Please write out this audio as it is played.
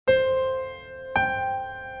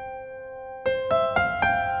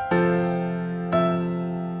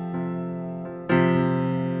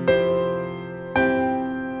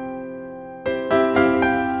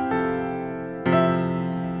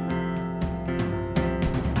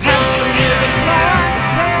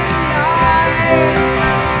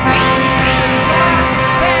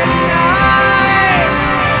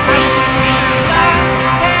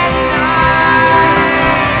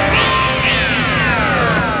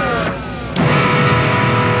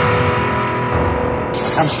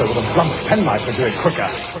hamster with a blunt penknife would do it quicker.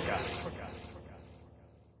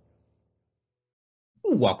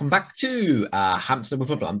 Welcome back to Hamster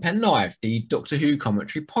with a Blunt Penknife, the Doctor Who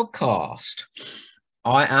commentary podcast.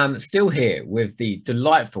 I am still here with the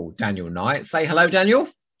delightful Daniel Knight. Say hello, Daniel.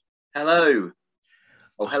 Hello.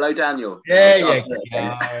 Oh, hello, Daniel. There you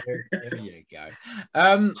go. There you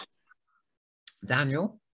go.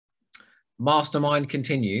 Daniel, Mastermind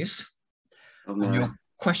continues. Oh, no. And your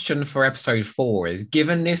question for episode 4 is,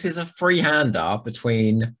 given this is a free-hander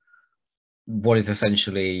between what is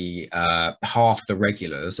essentially half the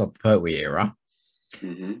regulars of the Pertwee era,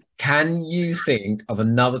 can you think of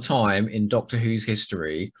another time in Doctor Who's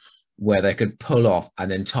history where they could pull off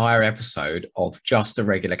an entire episode of just the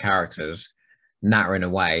regular characters nattering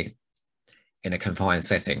away in a confined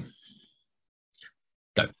setting?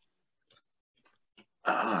 Go.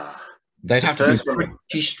 They'd have to be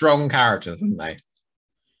pretty strong characters, wouldn't they?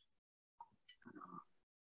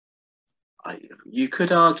 You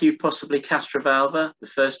could argue possibly Castrovalva, the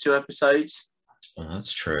first 2 episodes. Oh,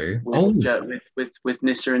 that's true. With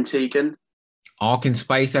Nyssa and Tegan. Ark in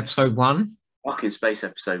Space episode 1. Ark in Space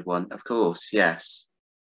episode 1, of course, yes.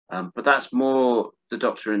 But that's more the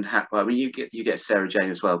Doctor and Well, I mean, you get Sarah Jane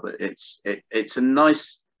as well, but it's a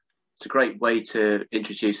great way to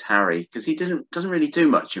introduce Harry, because he doesn't really do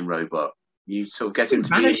much in Robot. You sort of get him to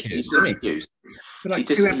be used. Like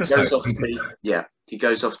 2 episodes. He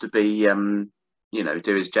goes off to be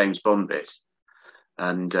do his James Bond bit,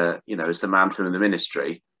 and as the man from the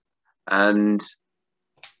Ministry, and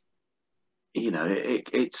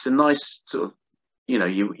it's a nice sort of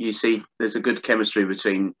you see there's a good chemistry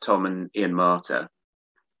between Tom and Ian Marter,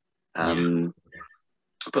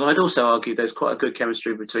 but I'd also argue there's quite a good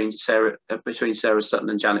chemistry between Sarah Sutton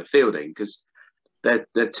and Janet Fielding, because they're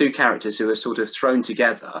 2 characters who are sort of thrown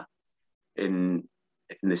together in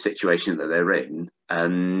the situation that they're in,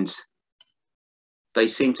 and they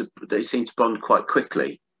seem to bond quite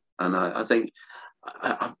quickly. And I think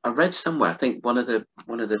I read somewhere, I think one of the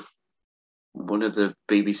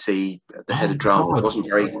BBC, the head of drama,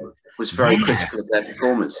 was very critical of their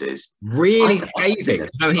performances. Really scathing.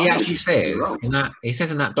 No, he actually says in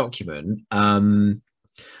that document,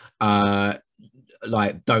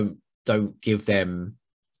 like don't give them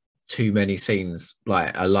too many scenes,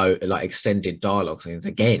 like extended dialogue scenes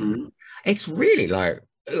again. It's really and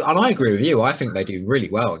I agree with you. I think they do really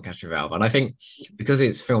well in Castrovalva, and I think because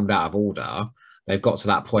it's filmed out of order, they've got to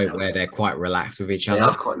that point where they're quite relaxed with each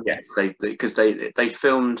other. Because they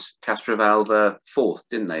filmed Castrovalva 4th,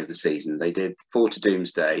 didn't they, of the season? They did 4 to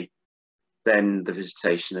Doomsday, then The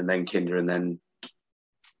Visitation, and then Kinder, and then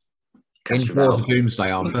in 4 to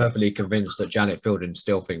Doomsday. I'm perfectly convinced that Janet Fielding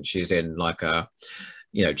still thinks she's in like a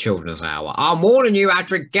children's hour. I'm warning you,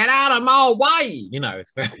 Adric, get out of my way.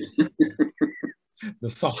 It's very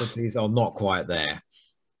the subtleties are not quite there.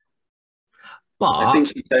 But I think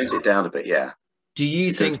she tones it down a bit, yeah. Do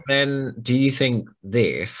you think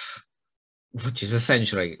this, which is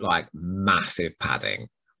essentially like massive padding,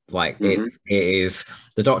 like it is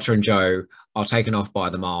the Doctor and Jo are taken off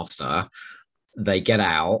by the Master, they get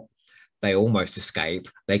out, they almost escape,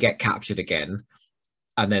 they get captured again,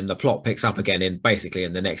 and then the plot picks up again in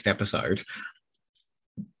the next episode.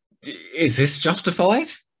 Is this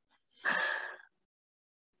justified?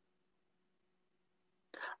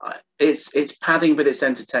 It's padding, but it's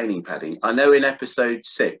entertaining padding. I know in episode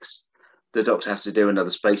 6, the Doctor has to do another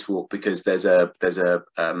spacewalk because there's a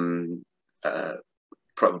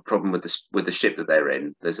problem with the ship that they're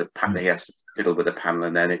in. There's a panel, he has to fiddle with a panel,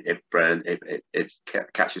 and then it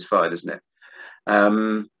catches fire, doesn't it?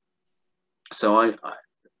 So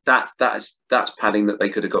that's padding that they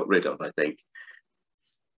could have got rid of, I think.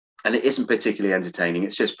 And it isn't particularly entertaining.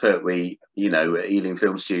 It's just Pertwee, Ealing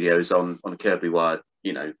Film Studios on a Kirby wire,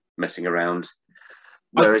 messing around.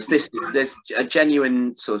 Whereas there's a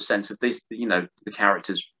genuine sort of sense of this, the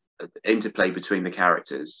characters, interplay between the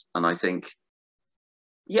characters. And I think,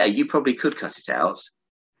 you probably could cut it out,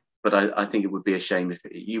 but I think it would be a shame if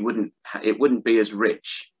it wouldn't be as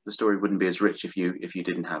rich. The story wouldn't be as rich if you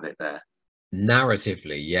didn't have it there.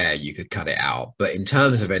 Narratively, you could cut it out, but in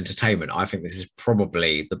terms of entertainment, I think this is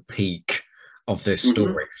probably the peak of this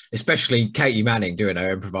story, especially Katie Manning doing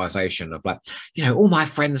her improvisation of all my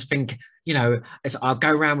friends think, I'll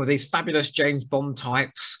go around with these fabulous James Bond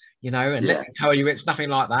types, and let me tell you, it's nothing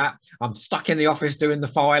like that. I'm stuck in the office doing the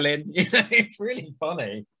filing. It's really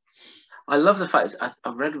funny. I love the fact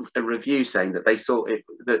I read a review saying that they thought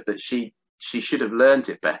that she should have learned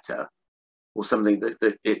it better, or something,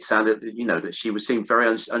 that it sounded, that she was seemed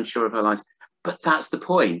very unsure of her lines. But that's the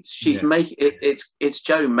point. She's making it's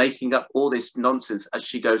Jo making up all this nonsense as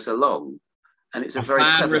she goes along, and it's a very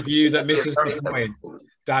fan clever review that misses the point.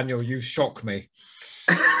 Daniel, you shock me.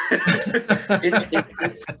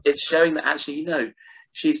 It's showing that actually, you know,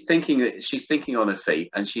 she's thinking on her feet,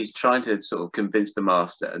 and she's trying to sort of convince the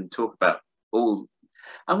master and talk about all.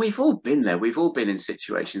 And we've all been there. We've all been in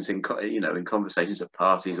situations, in conversations at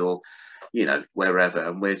parties or, you know, wherever,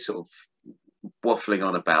 and we're sort of waffling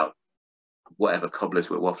on about whatever cobblers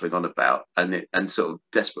we're waffling on about, and sort of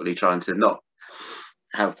desperately trying to not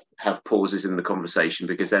have pauses in the conversation,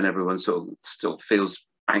 because then everyone sort of still feels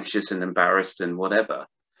anxious and embarrassed and whatever.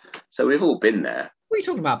 So we've all been there. What are you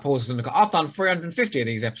talking about pauses in the? I've done 350 of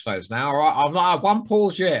these episodes now. All right, I've not had one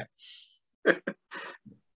pause yet.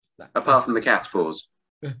 Apart from the cat's pause.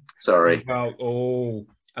 Sorry. Well,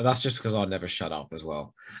 and that's just because I never shut up as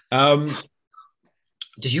well.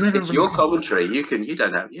 Did you ever? It's your commentary. You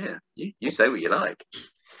don't have. Yeah, you say what you like.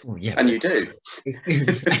 Well, yeah, and you do.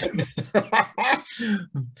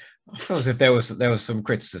 I feel as if there was some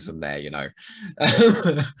criticism there, you know.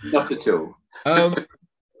 Not at all.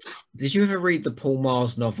 Did you ever read the Paul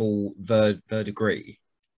Mars novel Verdigris?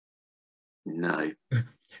 No.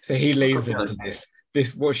 So he leans into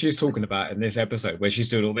this what she's talking about in this episode, where she's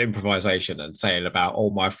doing all the improvisation and saying about all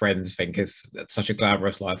my friends think it's such a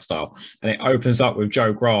glamorous lifestyle, and it opens up with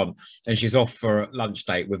Joe Grant, and she's off for a lunch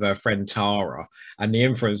date with her friend Tara, and the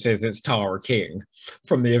inference is it's Tara King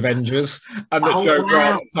from the Avengers, and that Joe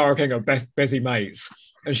Grant and Tara King are busy mates.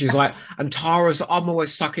 And she's like, and Tara's, I'm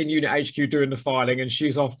always stuck in Unit HQ doing the filing, and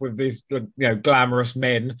she's off with these, you know, glamorous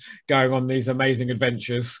men going on these amazing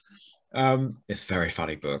adventures. It's a very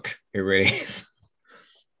funny book. It really is.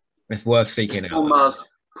 It's worth seeking out.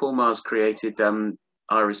 Paul Mars created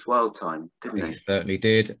Iris Wildthyme, didn't he? He certainly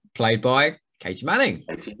did. Played by Katie Manning.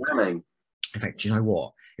 Katie Manning. In fact, do you know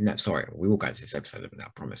what? Sorry, we will go into this episode of it now,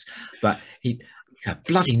 I promise. But he had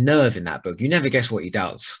bloody nerve in that book. You never guess what he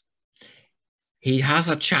does. He has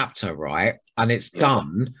a chapter, right? And it's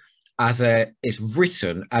done it's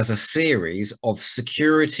written as a series of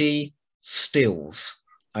security stills.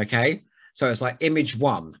 Okay. So it's like image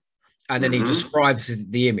 1. And then he describes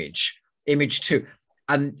the image 2.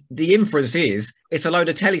 And the inference is it's a load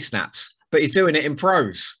of telesnaps, but he's doing it in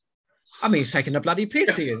prose. I mean, he's taking a bloody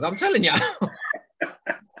piss, he is. I'm telling you.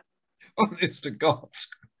 Honest to God.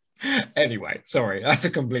 Anyway, sorry, that's a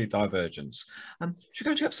complete divergence. Should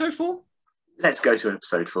we go to episode 4? Let's go to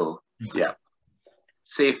episode 4. Yeah.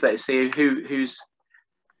 See who's.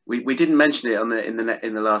 We didn't mention it in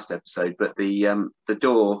the last episode, but the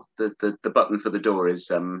door, the button for the door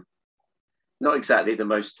is not exactly the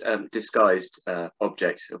most disguised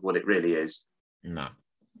object of what it really is. No.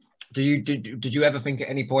 Did you ever think at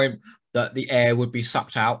any point that the air would be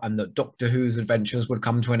sucked out and that Doctor Who's adventures would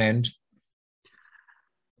come to an end?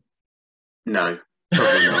 No,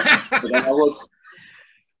 probably not. But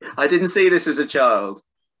I didn't see this as a child.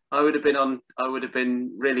 I would have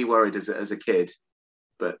been really worried as a kid.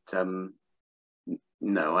 But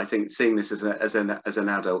no, I think seeing this as an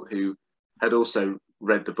adult who had also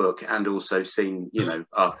read the book and also seen, you know,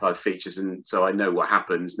 archive features, and so I know what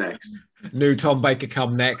happens next. Knew Tom Baker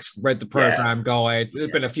come next, read the program guide. There's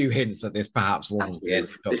been a few hints that this perhaps wasn't the end.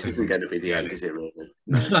 This isn't going to be the end, is it really?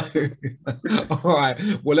 No. All right.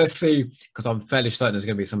 Well, let's see, because I'm fairly certain there's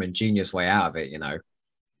going to be some ingenious way out of it, you know.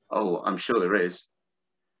 Oh, I'm sure there is.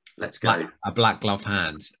 Let's go. A black gloved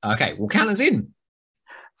hand. Okay, well, count us in.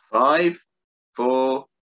 5, 4,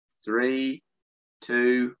 3,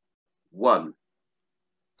 2, 1.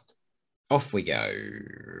 Off we go.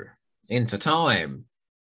 Into time.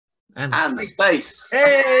 And space.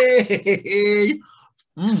 Hey!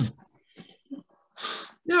 You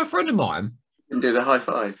know, a friend of mine. You can do the high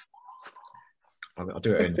five. I'll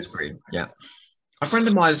do it on the screen. Yeah. A friend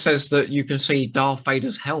of mine says that you can see Darth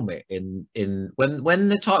Vader's helmet in when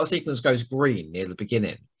the title sequence goes green near the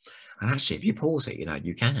beginning. And actually, if you pause it, you know,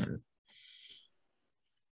 you can.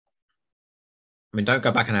 I mean, don't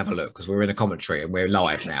go back and have a look, because we're in a commentary and we're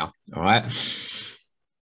live now. All right.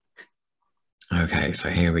 Okay, so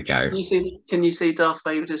here we go. Can you see Darth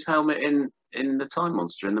Vader's helmet in the Time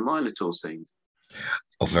Monster in the Minotaur scenes?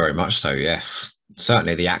 Oh, very much so. Yes,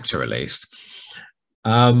 certainly the actor, at least.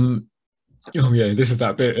 Oh yeah, this is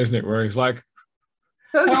that bit, isn't it, where he's like,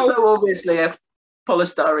 so obviously a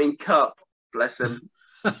polystyrene cup. Bless him.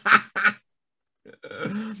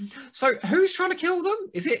 So who's trying to kill them?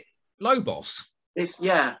 Is it Lobos? It's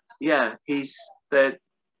he's the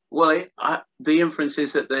the inference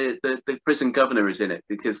is that the prison governor is in it,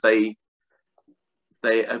 because they're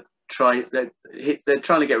trying to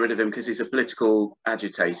get rid of him because he's a political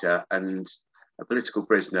agitator and a political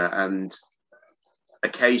prisoner, and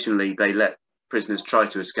occasionally they let prisoners try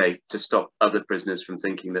to escape to stop other prisoners from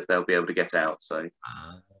thinking that they'll be able to get out. So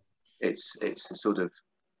it's a sort of.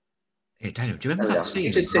 Hey, Daniel, do you remember that scene?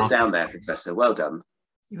 You just sit down there, Professor. Well done.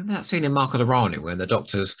 You remember that scene in Marco the Rani when the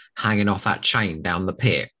doctor's hanging off that chain down the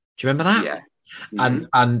pit? Do you remember that? Yeah.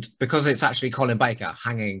 And because it's actually Colin Baker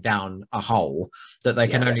hanging down a hole, that they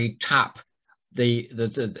can only tap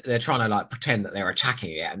they're trying to like pretend that they're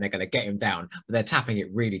attacking it and they're going to get him down, but they're tapping it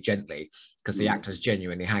really gently because the actor's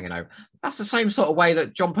genuinely hanging over. That's the same sort of way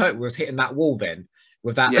that John Pertwee was hitting that wall then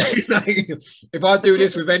with that. If I do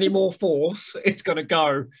this with any more force, it's going to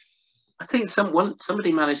go. I think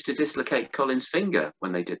somebody managed to dislocate Colin's finger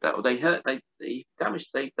when they did that, or they hit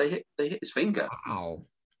his finger. Wow.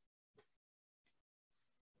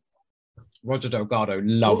 Roger Delgado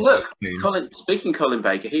loves Speaking Colin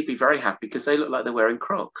Baker, he'd be very happy because they look like they're wearing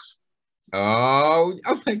Crocs. Oh,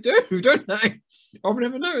 they do, don't they? I've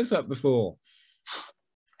never noticed that before.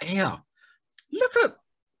 Yeah. Look at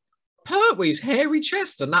Pertwee's hairy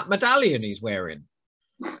chest and that medallion he's wearing.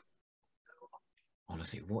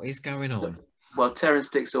 Honestly, what is going on? Well, Terence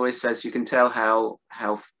Dix always says you can tell how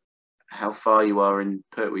far you are in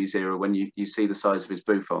Pertwee's era when you see the size of his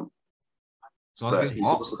bouffant. But he's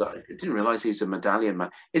also got. I didn't realise he was a medallion man.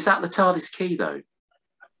 Is that the TARDIS key though? It's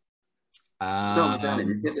not a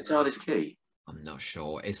medallion. Is it the TARDIS key? I'm not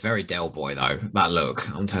sure. It's very Del Boy though. That look,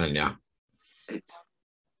 I'm telling you.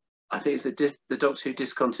 I think it's the Doctor Who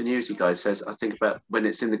discontinuity guy says. I think about when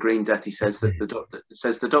it's in the Green Death. He says that the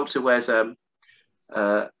Doctor wears a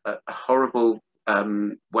horrible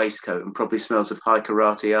waistcoat and probably smells of high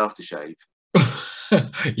karate aftershave.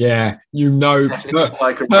 Yeah, Pertwee,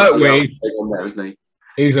 isn't he?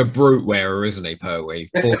 He's a brute wearer, isn't he, Pertwee?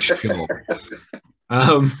 For sure.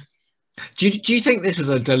 Do you think this is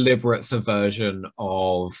a deliberate subversion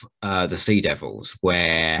of the Sea Devils,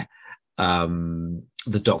 where the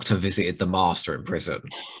Doctor visited the Master in prison?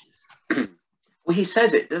 Well, he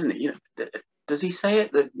says it, doesn't he? Does he say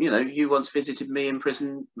it that you once visited me in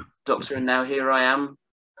prison, Doctor, and now here I am,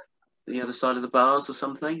 the other side of the bars or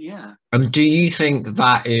something? Yeah. And do you think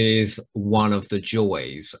that is one of the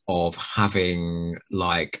joys of having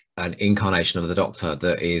like an incarnation of the Doctor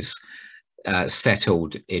that is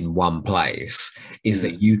settled in one place, is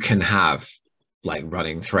that you can have like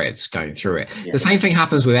running threads going through it? The same thing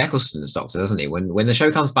happens with Eccleston's Doctor, doesn't he? When the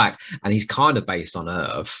show comes back and he's kind of based on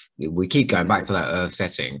Earth, we keep going back to that Earth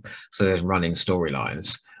setting, so there's running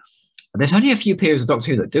storylines. There's only a few periods of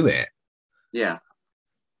Doctor Who that do it.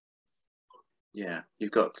 Yeah,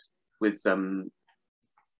 you've got with going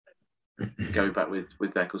back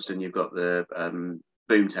with Eccleston, you've got the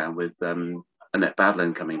Boomtown with Annette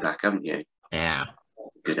Badland coming back, haven't you? Yeah,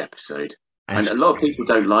 good episode. And a lot of people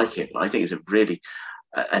don't like it, but I think it's a really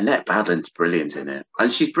Annette Badland's brilliant in it, and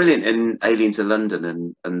she's brilliant in Aliens of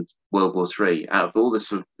London and World War III. Out of all the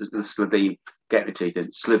Slovene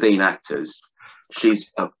Slovene actors,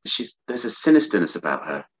 she's there's a sinisterness about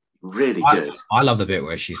her. Really good. I love the bit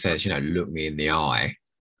where she says, look me in the eye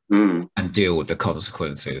and deal with the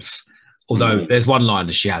consequences. Although there's one line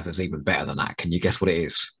that she has that's even better than that. Can you guess what it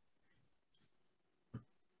is?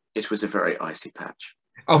 It was a very icy patch.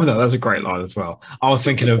 Oh no, that's a great line as well. I was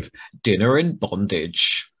thinking of dinner in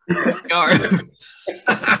bondage.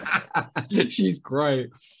 She's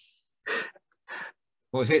great.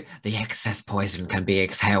 What was it? The excess poison can be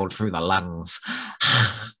exhaled through the lungs.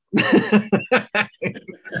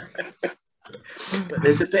 But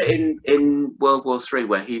there's a bit in World War III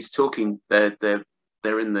where he's talking. They're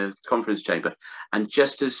in the conference chamber, and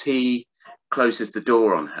just as he closes the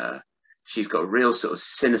door on her, she's got a real sort of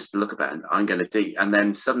sinister look about it. I'm going to do, and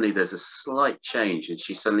then suddenly there's a slight change, and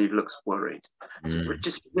she suddenly looks worried. So we're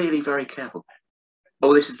just really very careful.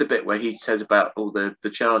 Oh, this is the bit where he says about all the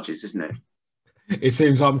charges, isn't it? It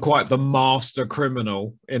seems I'm quite the master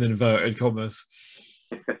criminal, in inverted commas.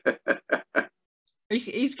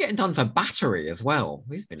 He's getting done for battery as well.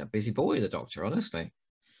 He's been a busy boy, the Doctor, honestly.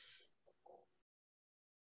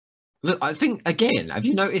 Look, I think, again, have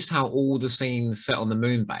you noticed how all the scenes set on the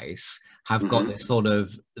moon base have got this sort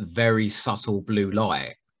of very subtle blue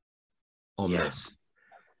light on them?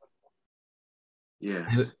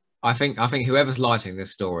 Yes. I think whoever's lighting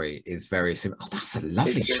this story is very similar. Oh, that's a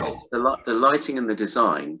lovely shot. The lighting and the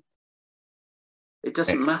design. It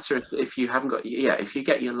doesn't matter if you haven't got, if you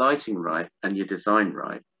get your lighting right and your design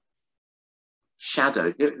right.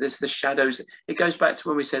 There's the shadows. It goes back to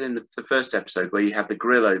when we said in the first episode where you had the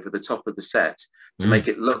grill over the top of the set to make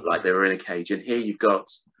it look like they were in a cage. And here you've got,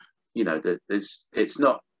 it's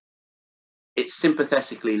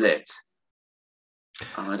sympathetically lit.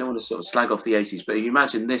 I don't want to sort of slag off the 80s, but you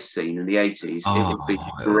imagine this scene in the 80s, it would be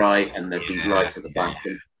bright and there'd be lights at the back.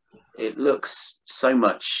 And it looks so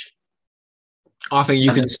much. I think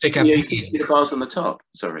you can stick a you see the bars on the top.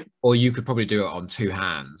 Sorry. Or you could probably do it on two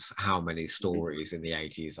hands. How many stories in the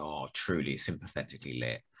 80s are truly sympathetically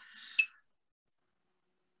lit?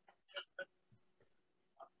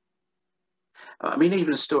 I mean,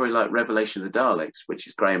 even a story like Revelation of the Daleks, which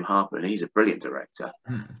is Graham Harper, and he's a brilliant director.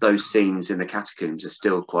 Those scenes in the catacombs are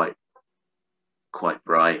still quite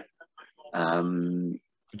bright.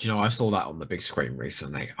 Do you know, I saw that on the big screen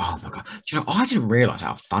recently. Oh my God. Do you know, I didn't realize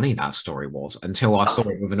how funny that story was until I saw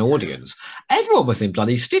it with an audience. Everyone was in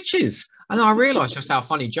bloody stitches. And I realized just how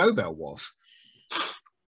funny Joe Bell was.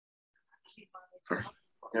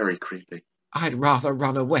 Very creepy. I'd rather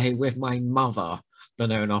run away with my mother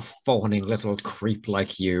than own a fawning little creep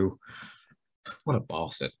like you. What a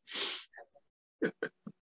bastard.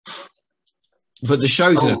 But the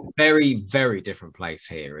show's in a very, very different place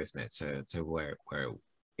here, isn't it, to where it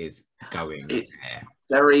is going.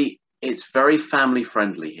 It's very family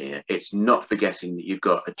friendly here. It's not forgetting that you've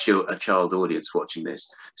got a child audience watching this.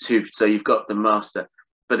 So you've got the master,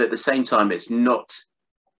 but at the same time, it's not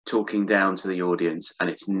talking down to the audience, and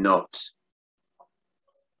it's not,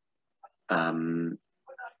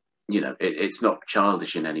 it's not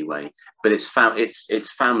childish in any way. But it's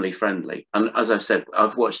family friendly. And as I've said,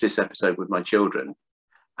 I've watched this episode with my children,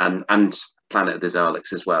 and Planet of the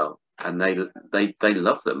Daleks as well. And they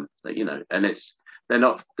love them, and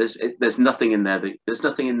there's nothing in there there's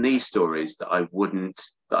nothing in these stories that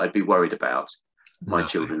I'd be worried about my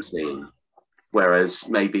children seeing. Whereas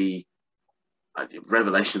maybe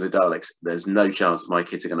Revelation of the Daleks, there's no chance my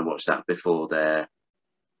kids are going to watch that before they're,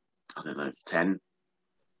 I don't know, 10,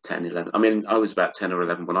 11. I mean, I was about 10 or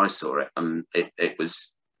 11 when I saw it, and it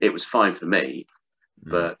was fine for me,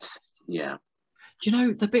 but yeah. Do you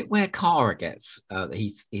know the bit where Cara gets,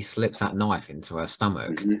 he slips that knife into her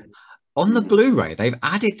stomach? On the Blu-ray, they've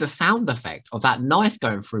added the sound effect of that knife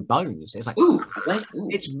going through bones. It's like,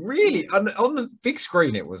 it's really, on the big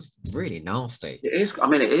screen, it was really nasty. It is. I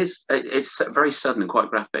mean, it's very sudden and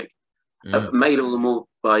quite graphic. Made all the more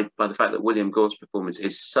by the fact that William Gord's performance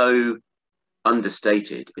is so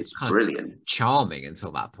understated. It's brilliant. Charming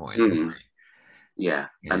until that point. Yeah.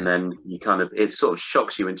 And then it sort of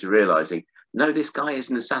shocks you into realizing, no, this guy is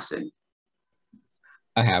an assassin.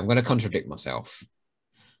 Okay, I'm going to contradict myself.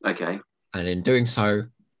 Okay. And in doing so,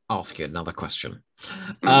 ask you another question.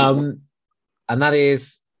 And that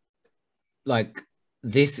is, like,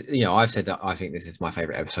 this, I've said that I think this is my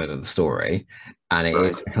favorite episode of the story, and it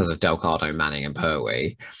is because of Delgado, Manning, and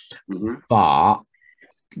Pertwee. But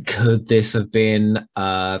could this have been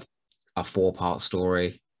a 4-part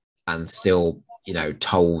story and still,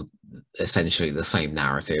 told essentially the same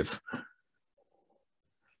narrative?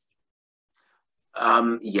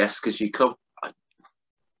 Yes, because you could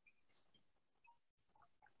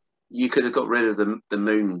have got rid of the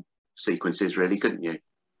moon sequences, really, couldn't you?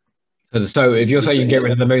 So if you're saying you can get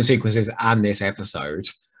rid of the moon sequences and this episode,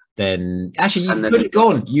 then actually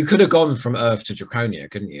you could have gone from Earth to Draconia,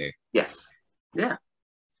 couldn't you? Yes. Yeah.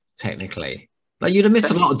 Technically. Like, you'd have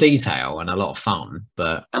missed a lot of detail and a lot of fun,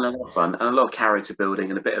 but... And a lot of fun, and a lot of character building,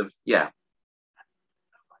 and a bit of,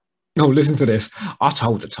 Oh, listen to this. I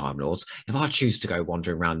told the Time Lords, if I choose to go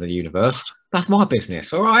wandering around the universe, that's my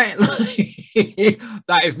business, all right?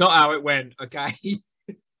 That is not how it went, okay?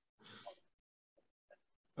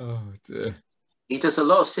 Oh, dear. He does a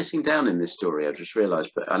lot of sitting down in this story, I just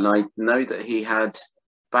realised, and I know that he had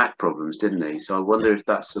back problems, didn't he? So I wonder if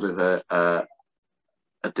that's sort of a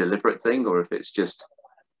deliberate thing, or if it's just...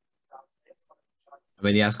 I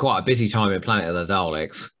mean, he has quite a busy time in Planet of the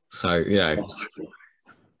Daleks, so, That's true.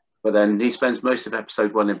 But then he spends most of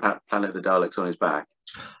episode 1 in Planet of the Daleks on his back.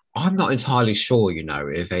 I'm not entirely sure,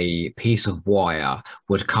 if a piece of wire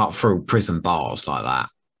would cut through prison bars like that.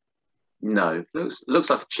 No,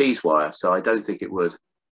 looks like a cheese wire, so I don't think it would.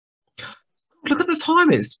 Look at the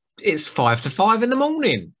time. It's 5 to 5 in the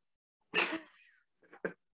morning.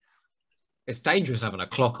 It's dangerous having a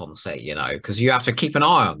clock on set, because you have to keep an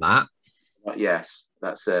eye on that. Yes,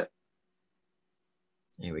 that's it.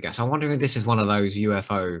 Here we go. So I'm wondering if this is one of those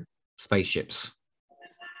UFO spaceships.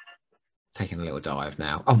 Taking a little dive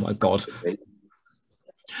now. Oh my God.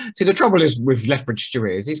 See, the trouble is with Lethbridge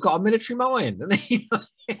Stewart is he's got a military mind, and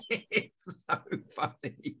it's so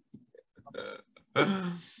funny.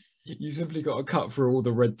 You simply got to cut through all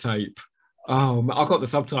the red tape. Oh, I got the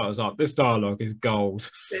subtitles up. This dialogue is gold.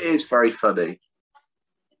 It is very funny.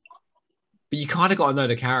 But you kind of got to know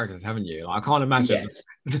the characters, haven't you? Like, I can't imagine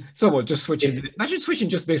someone just switching. Yeah. Imagine switching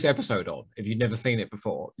just this episode on if you'd never seen it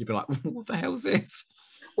before. You'd be like, "What the hell is this?"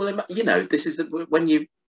 Well, this is when you,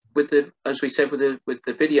 as we said, with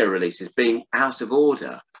the video releases being out of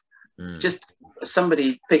order. Just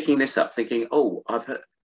somebody picking this up, thinking, "Oh, I've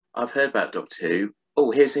heard about Doctor Who.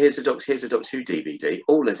 Oh, here's a Doctor Who DVD.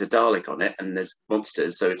 Oh, there's a Dalek on it, and there's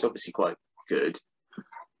monsters, so it's obviously quite good."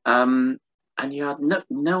 And you have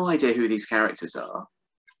no idea who these characters are.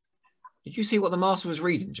 Did you see what the Master was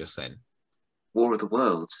reading just then? War of the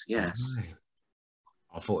Worlds, yes.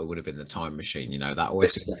 I thought it would have been the Time Machine. You know, that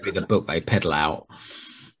always seems to be the book they peddle out.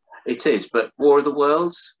 It is, but War of the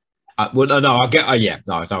Worlds. Well, no, I get. Yeah,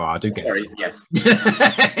 no, I do get. Sorry, yes.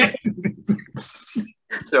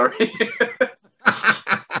 Sorry.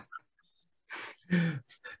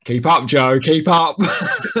 Keep up, Joe. Keep up.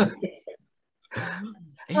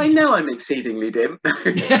 I know I'm exceedingly dim.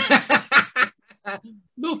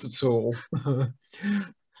 Not at all.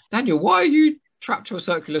 Daniel, why are you trapped to a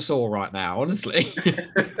circular saw right now, honestly?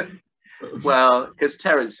 Well, because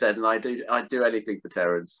Terence said, and I'd do anything for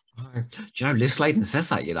Terence. Do you know, Liz Sladen says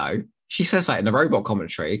that, you know? She says that in the robot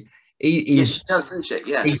commentary. Yes, she does, doesn't she?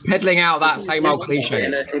 Yes. He's peddling out that same old cliche.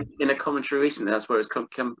 In a commentary recently, that's where it's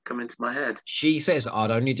come into my head. She says,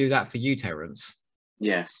 I'd only do that for you, Terence.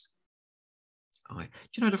 Yes. Do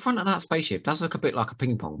you know, the front of that spaceship does look a bit like a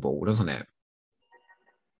ping pong ball, doesn't it?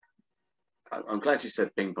 I'm glad you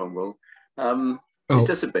said ping pong ball. It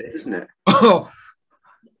does a bit, doesn't it? Oh,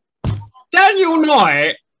 Daniel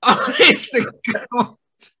Knight! Honest to God.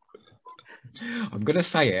 I'm going to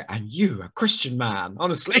say it, and you, a Christian man,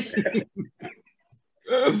 honestly.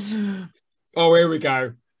 Oh, here we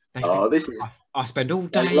go. This is... I spend all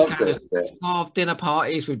day going to starved dinner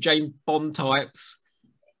parties with James Bond types.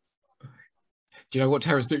 Do you know what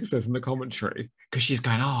Terence Dick says in the commentary? Because she's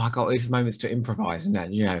going, I got these moments to improvise, and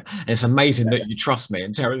then, you know, and it's amazing that you trust me.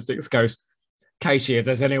 And Terence Dick goes, Katie, if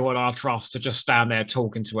there's anyone I trust to just stand there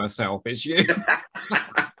talking to herself, it's you.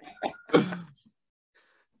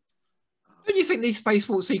 Don't you think these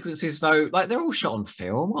spacewalk sequences, though, like they're all shot on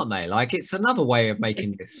film, aren't they? Like it's another way of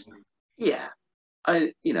making this. Yeah,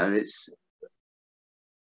 it's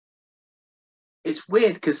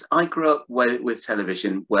weird because I grew up with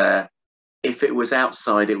television where if it was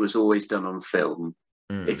outside, it was always done on film.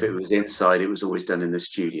 If it was inside, it was always done in the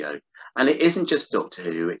studio. And it isn't just Doctor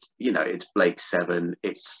Who. It's Blake Seven.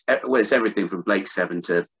 It's everything from Blake Seven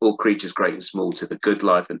to All Creatures Great and Small to The Good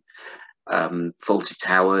Life and Fawlty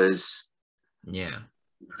Towers. Yeah,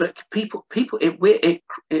 but people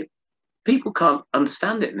can't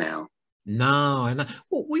understand it now. No, I know.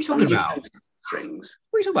 What are you talking about? Strings.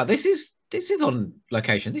 What are you talking about? This is on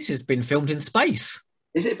location. This has been filmed in space.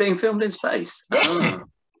 Is it being filmed in space? Yeah.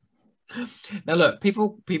 Now look,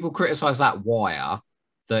 people criticise that wire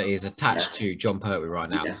that is attached to John Pertwee right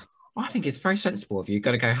now. Yes. I think it's very sensible if you're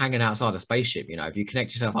going to go hanging outside a spaceship. You know, if you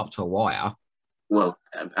connect yourself up to a wire. Well,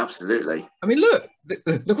 absolutely. I mean, look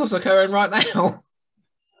what's occurring right now.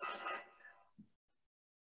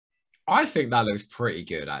 I think that looks pretty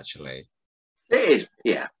good, actually. It is,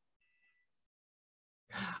 yeah.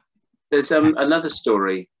 There's another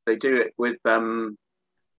story. They do it with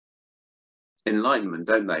Enlightenment,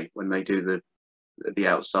 don't they? When they do the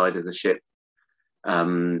outside of the ship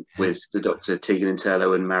with the Doctor, Tegan and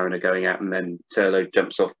Turlough and Mariner going out, and then Turlough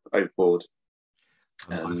jumps off overboard.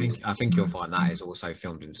 I think you'll find that is also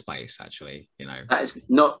filmed in space, actually. You know, that is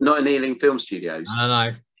not in Ealing Film Studios.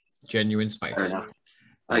 No, genuine space. Fair enough.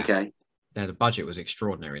 Yeah. Okay. The budget was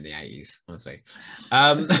extraordinary in the 80s, honestly.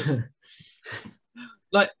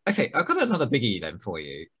 Okay, I've got another biggie then for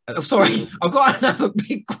you. I'm sorry, I've got another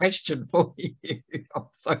big question for you. I'm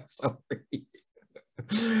so sorry.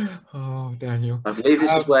 Oh, Daniel. I believe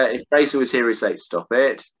this is where, if Fraser was here, he'd say, stop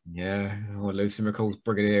it. Yeah, Lucy McCall's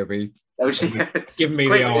Brigadier will be giving me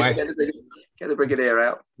Quick, the eye. Get the Brigadier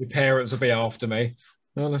out. Your parents will be after me,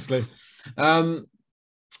 honestly.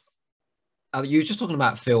 You were just talking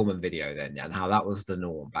about film and video then, and how that was the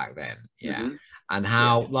norm back then. Yeah. Mm-hmm. And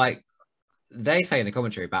how, like, they say in the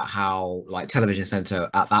commentary about how, like, Television Centre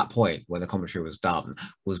at that point when the commentary was done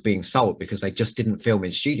was being sold because they just didn't film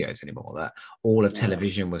in studios anymore, that all of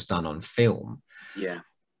television was done on film. Yeah.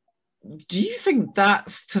 Do you think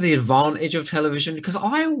that's to the advantage of television? Because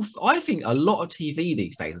I think a lot of TV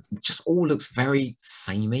these days just all looks very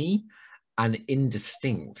samey and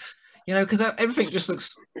indistinct. You know, because everything just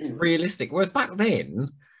looks realistic. Whereas back then,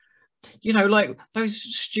 you know, like those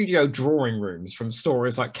studio drawing rooms from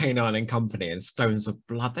stories like Canine and Company and Stones of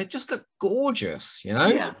Blood, they just look gorgeous, you know?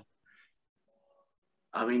 Yeah.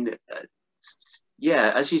 I mean,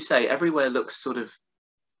 yeah, as you say, everywhere looks sort of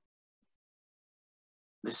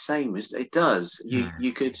the same. It does.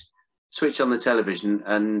 You could switch on the television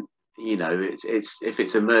and, you know, it's if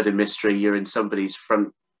it's a murder mystery, you're in somebody's front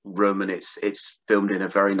room and it's filmed in a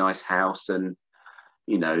very nice house, and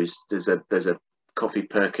you know there's a coffee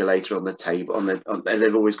percolator on the table and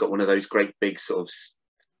they've always got one of those great big sort of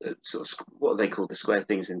what are they called, the square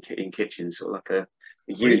things in kitchens, sort of like a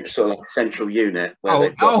unit, sort of like a central unit where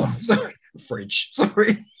they've got sorry. Fridge,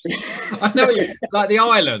 sorry. I know you like the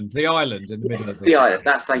island in the middle of the island.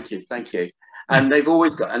 That's thank you. And they've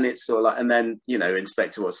always got, and it's sort of like, and then, you know,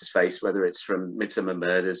 Inspector What's His Face, whether it's from Midsummer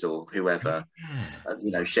Murders or whoever,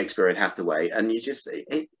 you know, Shakespeare and Hathaway, and you just,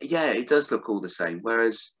 it does look all the same.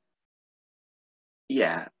 Whereas,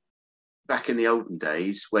 back in the olden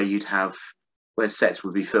days, where sets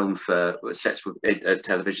would be filmed for a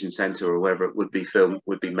television centre or wherever it would be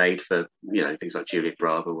made for, you know, things like Juliet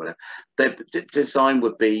Bravo or whatever. The design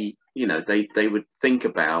would be, you know, they would think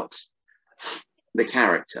about the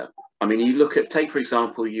character. I mean, you look at, for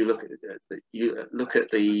example, you look at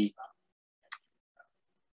the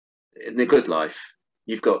in The Good Life.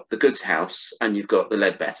 You've got the Goods house and you've got the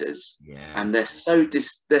Ledbetters, and they're so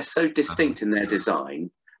distinct in their design.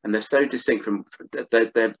 And they're so distinct from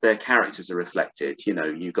their characters are reflected. You know,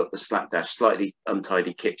 you've got the slapdash, slightly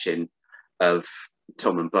untidy kitchen of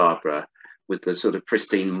Tom and Barbara with the sort of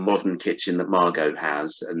pristine modern kitchen that Margot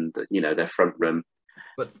has, and you know, their front room.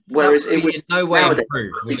 But whereas it would in no way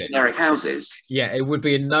improved, would it? Generic houses. Yeah, it would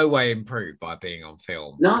be in no way improved by being on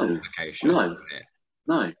film. No.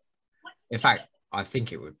 In fact, I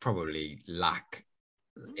think it would probably lack.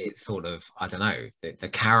 It's sort of, I don't know, the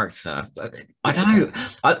character. I don't know.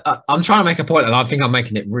 I'm trying to make a point, and I think I'm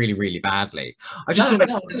making it really, really badly. I just think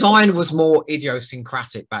the design was more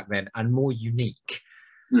idiosyncratic back then and more unique.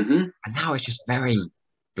 And now it's just very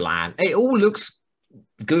bland. It all looks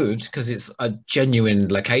good because it's a genuine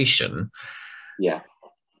location. Yeah.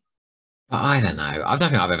 But I don't know. I don't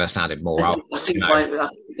think I've ever sounded more up. I think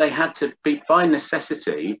they had to be, by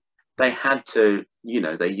necessity, they had to, you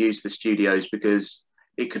know, they used the studios because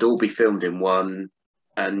it could all be filmed in one,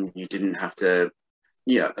 and you didn't have to,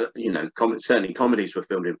 certainly comedies were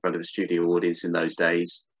filmed in front of a studio audience in those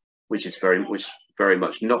days, which is very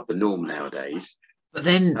much not the norm nowadays. But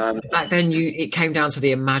then back then, it came down to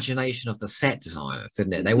the imagination of the set designers,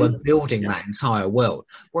 didn't it? They were building that entire world,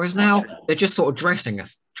 whereas now they're just sort of dressing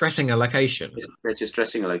a location. They're just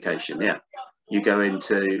dressing a location. Yeah, you go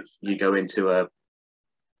into a.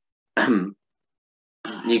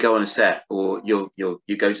 You go on a set, or you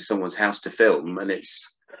go to someone's house to film, and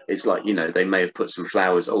it's like, you know, they may have put some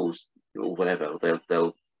flowers or whatever.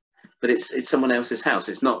 But it's someone else's house.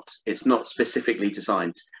 It's not specifically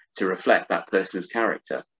designed to reflect that person's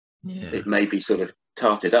character. Yeah. It may be sort of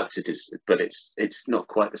tarted up to this, but it's not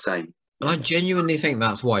quite the same. And I genuinely think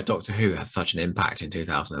that's why Doctor Who had such an impact in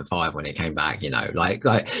 2005 when it came back. You know, like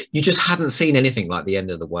you just hadn't seen anything like The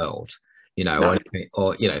End of the World, you know,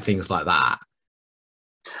 or you know, things like that.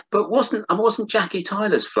 But wasn't Jackie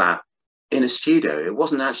Tyler's flat in a studio? It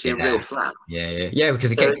wasn't actually a real flat. Yeah,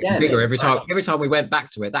 because it gets bigger every time. Every time we went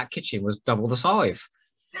back to it, that kitchen was double the size.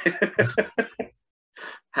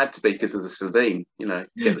 Had to be because of the sardine, you know,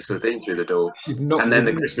 get the sardine through the door, and then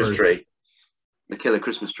the Christmas tree, the killer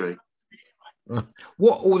Christmas tree.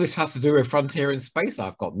 What all this has to do with Frontier in Space?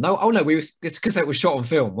 I've got no. Oh no, it's because it was shot on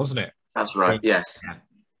film, wasn't it? That's right. Yes. Yeah.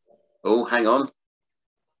 Oh, hang on.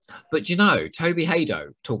 But you know, Toby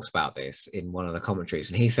Hadow talks about this in one of the commentaries,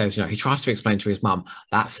 and he says, you know, he tries to explain to his mum,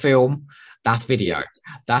 that's film, that's video,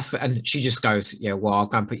 and she just goes, yeah, well, I'll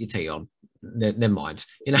go and put your tea on. Never mind,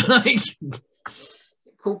 you know, like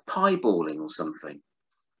called pieballing or something.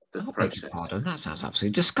 Oh, beg your pardon, that sounds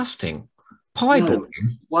absolutely disgusting. Pieballing.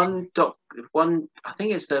 No, one. I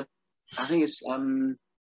think it's.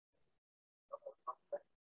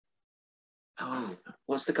 Oh,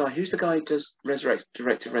 what's the guy? Who's the guy who does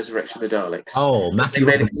directed Resurrection of the Daleks? Oh, Matthew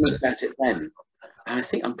Robinson. About it then. And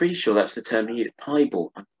I'm pretty sure that's the term he used. Pieball.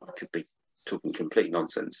 I could be talking complete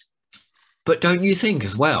nonsense. But don't you think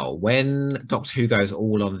as well, when Doctor Who goes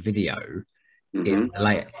all on video,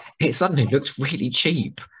 it suddenly looks really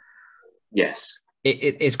cheap. Yes.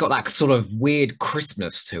 It's got that sort of weird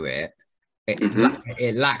crispness to it.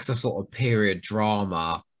 It lacks a sort of period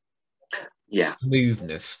drama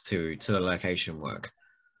smoothness to the location work.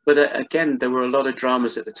 But again, there were a lot of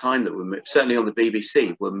dramas at the time that were certainly on the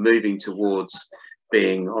BBC were moving towards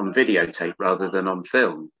being on videotape rather than on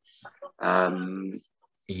film.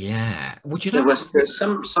 Yeah, would you know? There was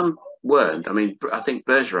some weren't. I mean, I think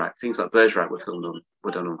things like Bergerac were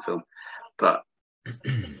done on film, but.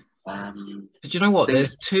 But you know what?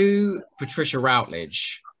 There's two Patricia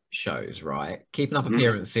Routledge shows, right? Keeping Up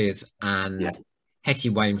Appearances and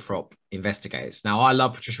Hetty Wainthropp Investigates. Now, I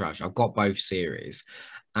love Patricia Routledge. I've got both series,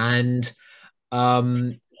 and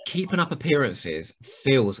Keeping Up Appearances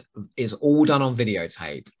is all done on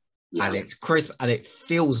videotape. and it's crisp and it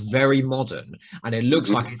feels very modern and it looks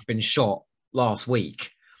like it's been shot last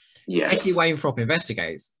week. Hetty Wainthropp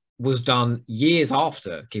Investigates was done years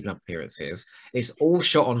after Keeping Up Appearances. It's all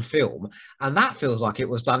shot on film, and that feels like it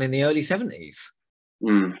was done in the early 70s.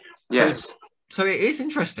 Yes. So it is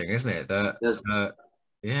interesting, isn't it? That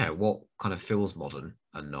what kind of feels modern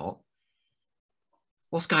and not.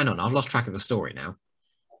 What's going on? I've lost track of the story now.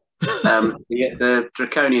 The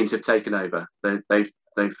Draconians have taken over.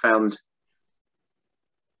 They've found.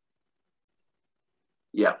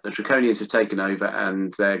 Yeah, the Draconians have taken over,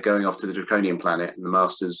 and they're going off to the Draconian planet. And the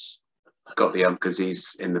Master's got the because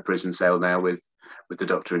he's in the prison cell now with the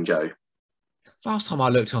Doctor and Joe. Last time I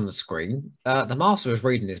looked on the screen, the Master was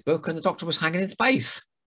reading his book, and the Doctor was hanging in space.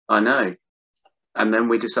 I know. And then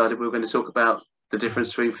we decided we were going to talk about the difference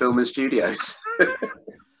between film and studios.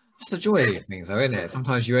 That's the joy of these things, though, isn't it?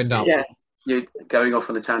 Sometimes you end up you're going off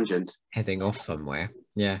on a tangent, heading off somewhere.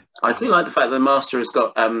 Yeah, I do like the fact that the Master has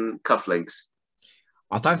got cufflinks.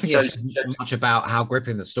 I don't think it's much about how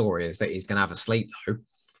gripping the story is that he's going to have a sleep, though.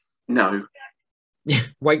 No.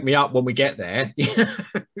 Wake me up when we get there.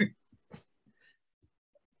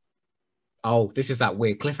 Oh, this is that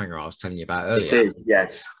weird cliffhanger I was telling you about earlier. It is,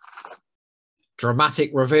 yes.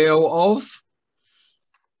 Dramatic reveal of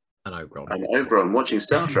an Ogron. An Ogron watching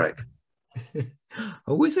Star Trek.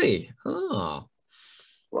 Oh, is he? Oh.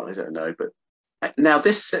 Well, I don't know, but now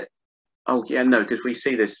this. Oh yeah, no, because we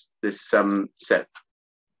see this set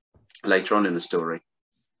later on in the story.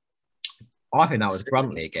 I think that was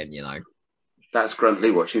Gruntley again. You know, that's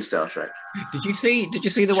Gruntley watching Star Trek. Did you see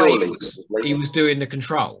the way he was doing the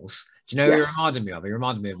controls? Do you know who he reminded me of? He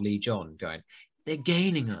reminded me of Lee John going, "They're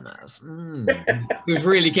gaining on us." He was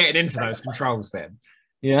really getting into those controls then.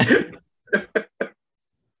 Yeah.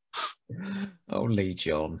 Oh, Lee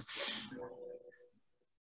John.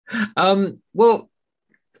 Well,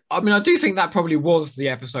 I mean, I do think that probably was the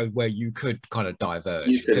episode where you could kind of diverge.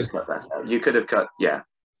 You could have cut that out. You could have cut, yeah.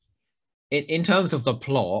 In terms of the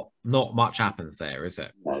plot, not much happens there, is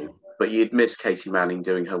it? No, but you'd miss Katie Manning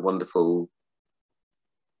doing her wonderful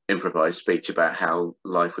improvised speech about how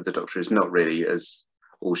life with the Doctor is not really as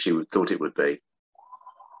all she thought it would be.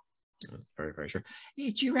 That's very, very true. Yeah,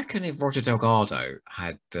 do you reckon if Roger Delgado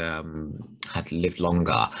had lived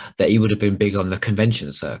longer, that he would have been big on the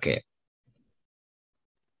convention circuit?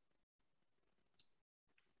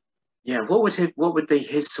 Yeah, what would be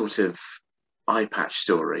his sort of eye patch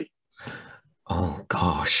story? Oh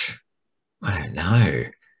gosh, I don't know.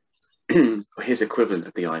 His equivalent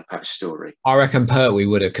of the eye patch story. I reckon Pertwee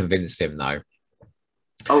would have convinced him, though.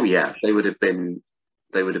 Oh yeah, they would have been.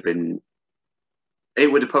 It would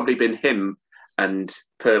have probably been him and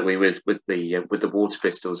Pertwee with the water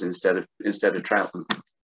pistols instead of Troughton.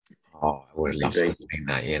 Oh, I would have loved to have seen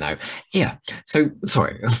that, you know. Yeah. So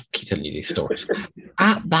sorry, I keep telling you these stories.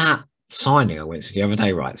 At that signing I went to the other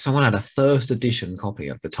day, right? Someone had a first edition copy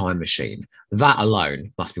of the Time Machine. That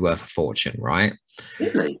alone must be worth a fortune, right?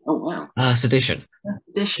 Really? Oh wow. First edition.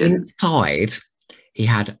 Edition. Inside, he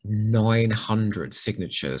had 900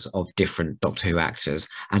 signatures of different Doctor Who actors,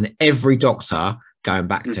 and every Doctor going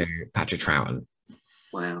back to Patrick Troughton.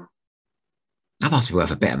 Wow. That must be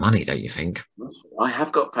worth a bit of money, don't you think? I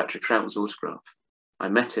have got Patrick Troughton's autograph. I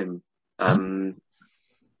met him.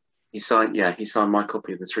 He signed my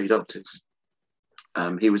copy of the Three Doctors.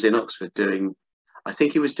 He was in Oxford it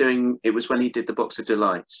was when he did the Box of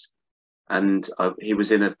Delights. And he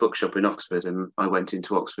was in a bookshop in Oxford, and I went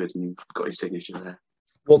into Oxford and got his signature there.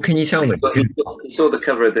 What can you tell me? He saw the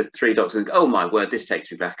cover of the Three Doctors and go, oh my word, this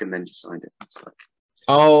takes me back, and then just signed it. It's like,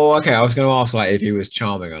 oh, okay. I was going to ask like if he was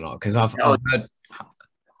charming or not, because I've heard.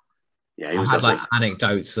 Yeah, he was. I've had like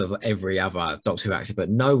anecdotes of every other Doctor Who actor, but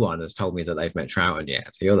no one has told me that they've met Troughton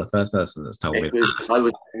yet. So you're the first person that's told me.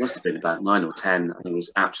 I must have been about 9 or 10, and it was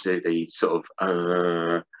absolutely sort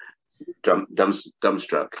of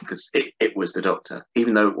dumbstruck because it was the Doctor,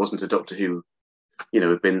 even though it wasn't a Doctor who,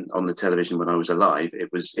 had been on the television when I was alive.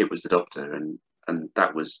 It was the Doctor, and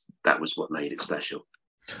that was what made it special.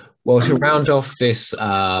 Well, to round off this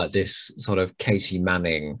this sort of Katie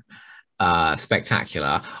Manning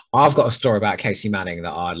spectacular, I've got a story about Katie Manning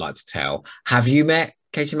that I'd like to tell. Have you met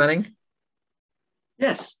Katie Manning?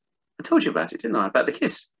 Yes, I told you about it, didn't I? About the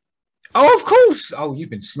kiss. Oh, of course. Oh, you've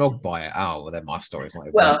been snogged by it. Oh, well, then my story's not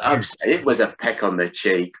even. Well, it was a peck on the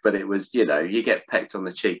cheek, but it was, you get pecked on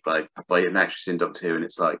the cheek by an actress in Doctor Who, and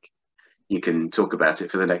it's like you can talk about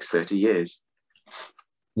it for the next 30 years.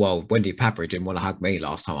 Well, Wendy Papri didn't want to hug me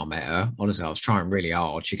last time I met her. Honestly, I was trying really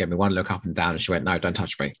hard. She gave me one look up and down, and she went, "No, don't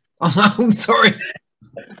touch me." I was like, "I'm sorry."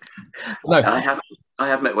 No, I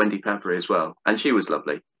have met Wendy Papri as well, and she was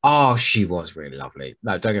lovely. Oh, she was really lovely.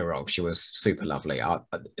 No, don't get me wrong. She was super lovely.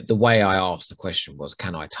 The way I asked the question was,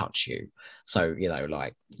 "Can I touch you?" So,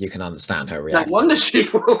 like you can understand her No reaction. wonder she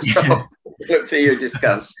walked off. Looked at you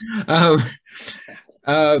disgust. Um,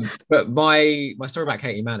 but my story about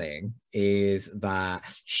Katie Manning is that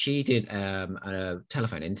she did a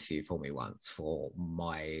telephone interview for me once for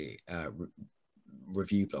my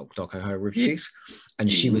review blog, Doco Reviews,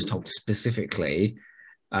 and she was told specifically.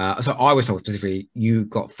 So I was told specifically, you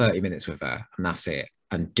got 30 minutes with her, and that's it.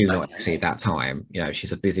 And do not exceed that time.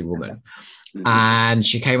 She's a busy woman. And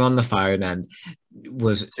she came on the phone and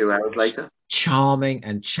was 2 hours later. Charming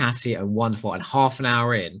and chatty and wonderful. And half an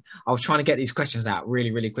hour in, I was trying to get these questions out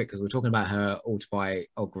really, really quick because we were talking about her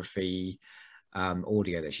autobiography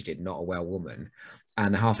audio that she did, Not a Well Woman.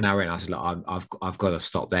 And half an hour in, I said, "Look, I've got to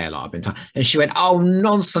stop there. Like I've been time." And she went, "Oh,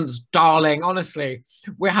 nonsense, darling. Honestly,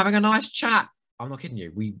 we're having a nice chat." I'm not kidding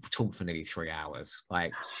you. We talked for nearly 3 hours.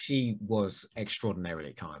 Like she was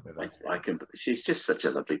extraordinarily kind with us. She's just such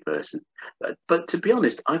a lovely person. But to be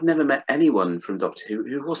honest, I've never met anyone from Doctor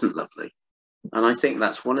Who wasn't lovely. And I think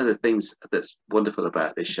that's one of the things that's wonderful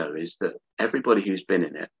about this show is that everybody who's been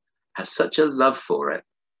in it has such a love for it.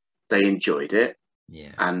 They enjoyed it,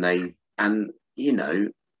 and they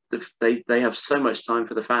have so much time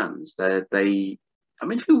for the fans. I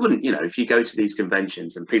mean, who wouldn't? If you go to these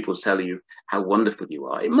conventions and people tell you how wonderful you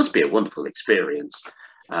are, it must be a wonderful experience,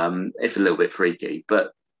 if a little bit freaky,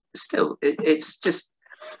 but still, it's just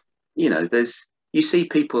you see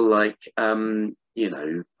people like I mean,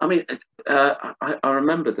 I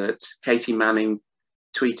remember that Katie Manning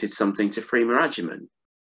tweeted something to Freema Agyeman.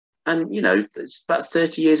 And, it's about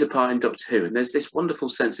 30 years apart in Doctor Who. And there's this wonderful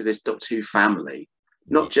sense of this Doctor Who family,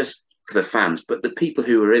 not just for the fans, but the people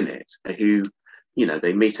who are in it, who,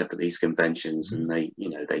 they meet up at these conventions and they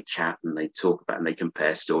chat and they talk about and they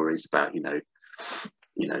compare stories about, oh,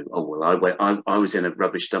 well, I was in a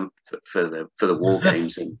rubbish dump for the war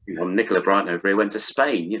games and Nicola Brighton over here went to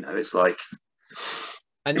Spain. It's like...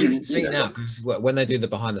 And you can see now, because when they do the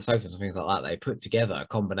behind the sofas and things like that, they put together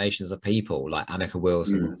combinations of people like Annika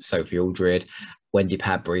Wilson, Sophie Aldred, Wendy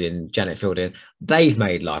Padbury, and Janet Fielding. They've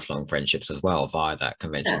made lifelong friendships as well via that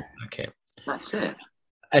convention circuit. That's it.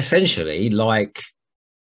 Essentially, like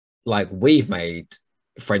we've made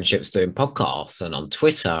friendships doing podcasts and on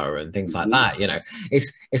Twitter and things like that.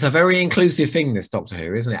 It's a very inclusive thing, this Doctor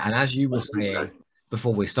Who, isn't it? And as you were saying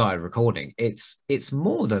before we started recording, it's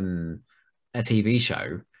more than a TV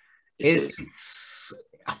show. It's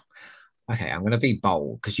okay. I'm going to be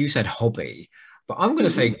bold because you said hobby, but I'm going to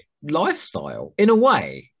say lifestyle in a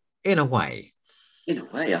way. In a way,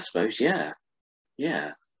 I suppose. Yeah.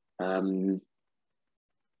 Because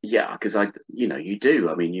you do.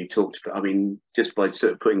 I mean, you talked. I mean, just by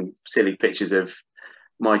sort of putting silly pictures of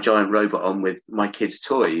my giant robot on with my kids'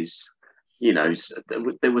 toys.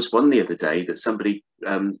 There was one the other day that somebody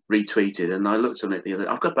retweeted, and I looked on it the other.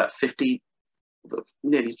 I've got about 50.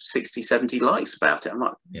 Nearly 60, 70 likes about it. I'm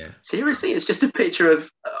like, seriously? It's just a picture of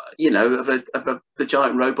the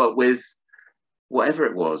giant robot with whatever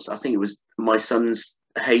it was. I think it was my son's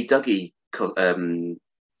Hey Dougie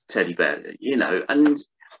teddy bear, and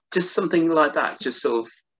just something like that. Just sort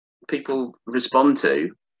of people respond to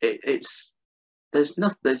it. There's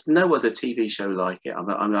no other TV show like it.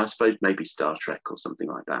 I suppose maybe Star Trek or something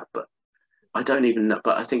like that, but I don't even know.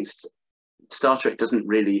 But I think Star Trek doesn't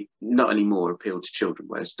really, not anymore, appeal to children,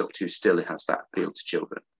 whereas Doctor Who still has that appeal to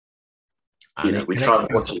children. We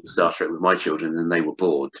tried watching Star Trek with my children and they were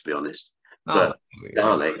bored, to be honest. But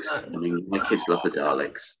Daleks, I mean, my kids love the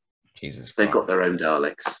Daleks. Jesus, they've got their own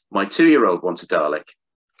Daleks. My 2-year-old wants a Dalek.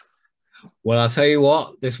 Well, I'll tell you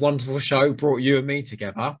what, this wonderful show brought you and me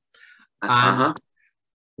together. And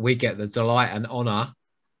we get the delight and honour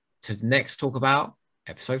to next talk about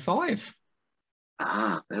episode 5.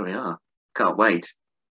 There we are. Can't wait.